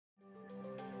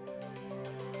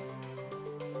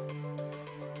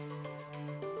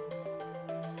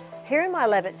Here in my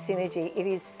lab at Synergie, it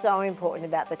is so important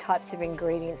about the types of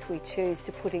ingredients we choose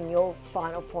to put in your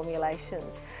final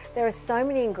formulations. There are so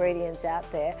many ingredients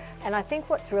out there, and I think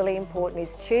what's really important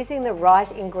is choosing the right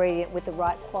ingredient with the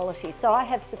right quality. So I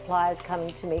have suppliers coming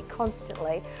to me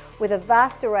constantly with a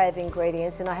vast array of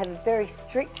ingredients, and I have a very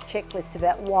strict checklist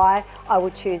about why I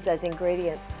would choose those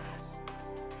ingredients.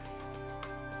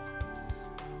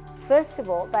 First of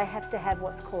all, they have to have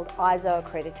what's called ISO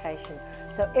Accreditation.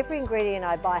 So every ingredient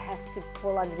I buy has to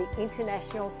fall under the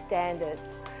international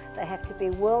standards. They have to be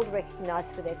world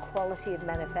recognised for their quality of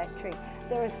manufacturing.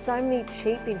 There are so many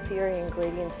cheap, inferior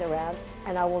ingredients around,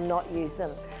 and I will not use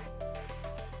them.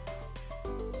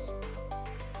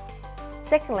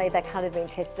 Secondly, they can't have been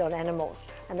tested on animals,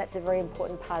 and that's a very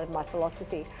important part of my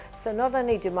philosophy. So not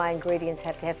only do my ingredients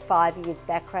have to have 5 years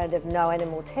background of no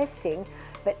animal testing,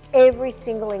 but every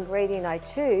single ingredient I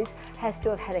choose has to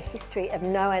have had a history of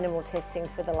no animal testing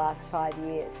for the last 5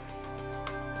 years.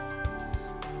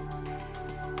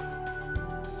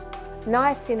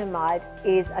 Niacinamide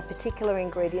is a particular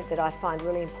ingredient that I find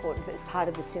really important as part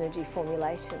of the Synergie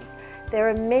formulations. There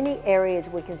are many areas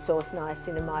we can source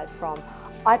niacinamide from.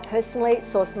 I personally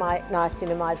source my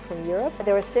niacinamide from Europe.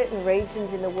 There are certain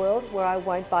regions in the world where I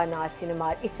won't buy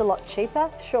niacinamide. It's a lot cheaper,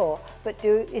 sure, but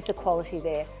is the quality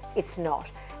there? It's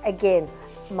not. Again,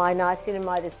 my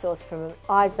niacinamide is sourced from an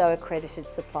ISO accredited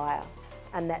supplier,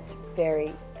 and that's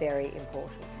very, very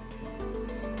important.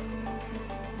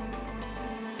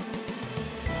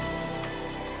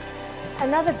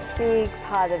 Another big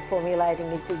part of formulating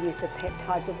is the use of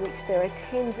peptides, of which there are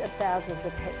tens of thousands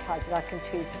of peptides that I can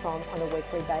choose from on a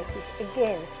weekly basis.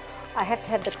 Again, I have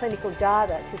to have the clinical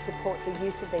data to support the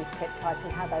use of these peptides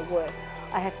and how they work.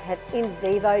 I have to have in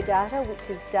vivo data,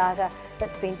 which is data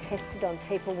that's been tested on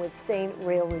people and we've seen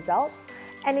real results,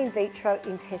 and in vitro,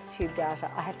 in test tube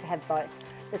data. I have to have both.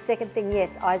 The second thing,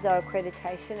 yes, ISO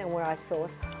accreditation and where I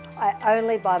source. I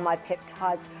only buy my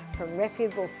peptides from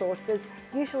reputable sources,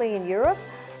 usually in Europe.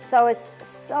 So it's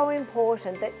so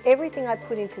important that everything I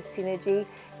put into Synergie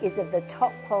is of the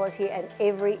top quality and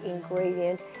every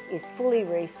ingredient is fully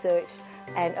researched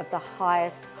and of the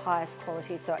highest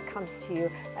quality, so it comes to you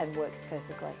and works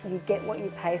perfectly. You get what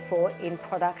you pay for in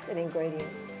products and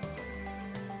ingredients.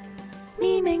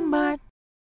 Ming Mart.